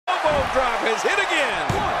drop has hit again.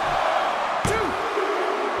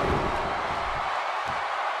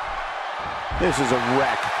 1, 2. This is a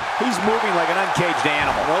wreck. He's moving like an uncaged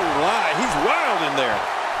animal. No lie, he's wild in there.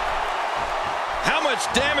 How much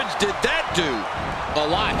damage did that do? A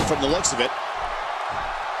lot from the looks of it.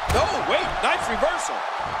 Oh, wait, nice reversal.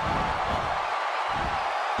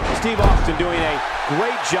 Steve Austin doing a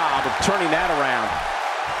great job of turning that around.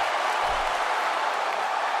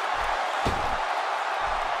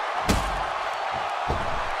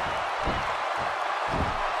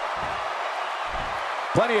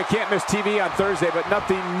 Plenty of can't miss TV on Thursday, but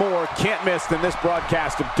nothing more can't miss than this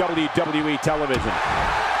broadcast of WWE television.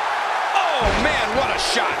 Oh, man, what a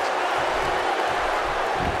shot.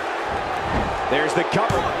 There's the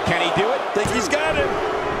cover. Can he do it? Think he's got him.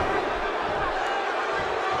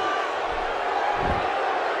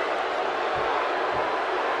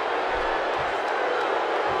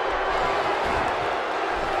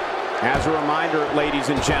 As a reminder, ladies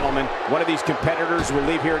and gentlemen, one of these competitors will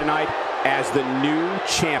leave here tonight as the new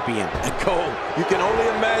champion. And Cole, you can only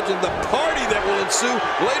imagine the party that will ensue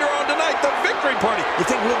later on tonight, the victory party. You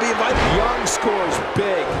think we'll be invited? Young scores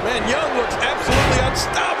big. Man, Young looks absolutely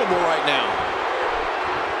unstoppable right now.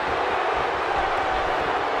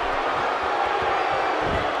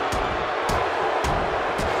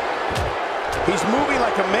 He's moving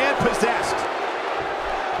like a man possessed.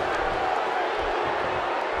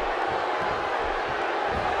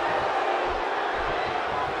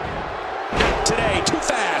 Today, too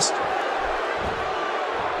fast.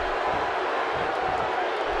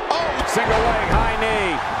 Oh, single leg, high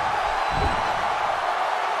knee.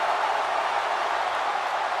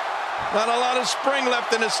 Not a lot of spring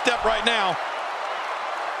left in his step right now.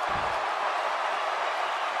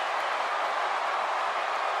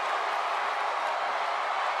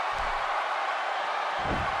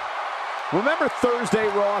 Remember Thursday,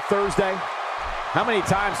 Raw Thursday? How many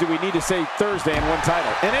times do we need to say Thursday in one title?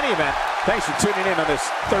 In any event, thanks for tuning in on this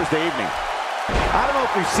Thursday evening. I don't know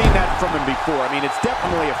if we've seen that from him before. I mean, it's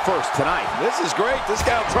definitely a first tonight. This is great. This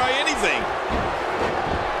guy will try anything.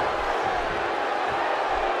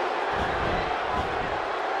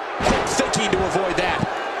 Quick thinking to avoid that.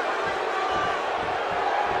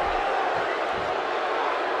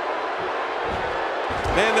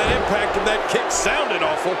 Man, that impact of that kick sounded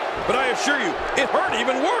awful, but I assure you, it hurt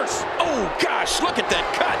even worse. Oh, gosh, look at that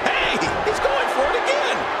cut. Hey, he's going for it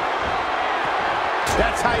again.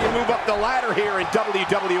 That's how you move up the ladder here in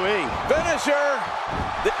WWE. Finisher.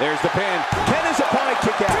 There's the pin. Can his opponent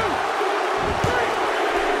kick out? 2, 3.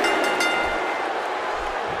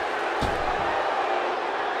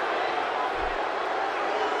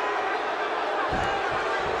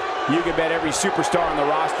 You can bet every superstar on the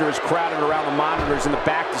roster is crowded around the monitors in the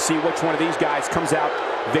back to see which one of these guys comes out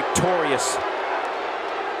victorious.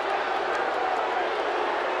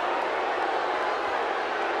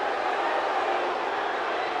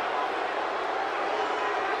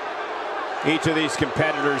 Each of these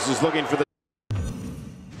competitors is looking for the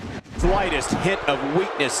slightest hint of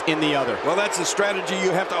weakness in the other. Well, that's a strategy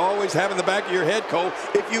you have to always have in the back of your head, Cole.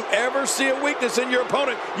 If you ever see a weakness in your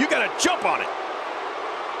opponent, you got to jump on it.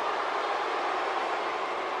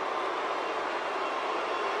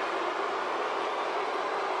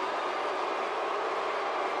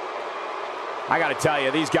 I got to tell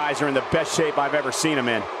you, these guys are in the best shape I've ever seen them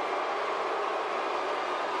in.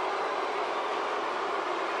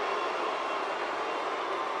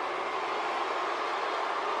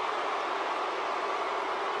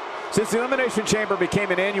 Since the Elimination Chamber became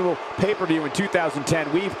an annual pay-per-view in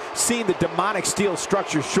 2010, we've seen the demonic steel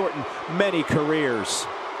structure shorten many careers.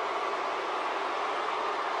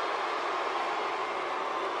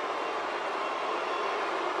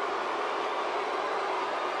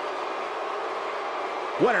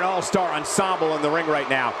 What an all-star ensemble in the ring right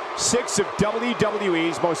now. 6 of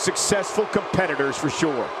WWE's most successful competitors for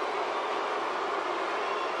sure.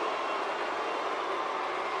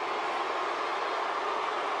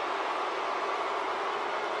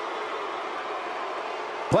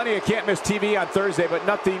 Plenty of can't miss TV on Thursday, but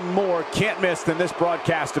nothing more can't miss than this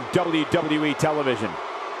broadcast of WWE television.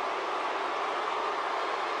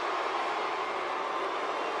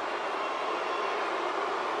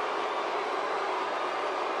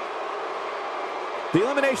 The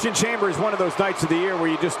Elimination Chamber is one of those nights of the year where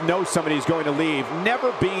you just know somebody's going to leave,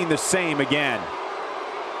 never being the same again.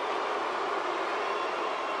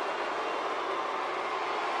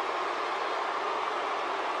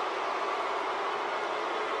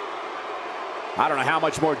 I don't know how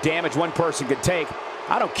much more damage one person can take.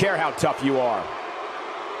 I don't care how tough you are.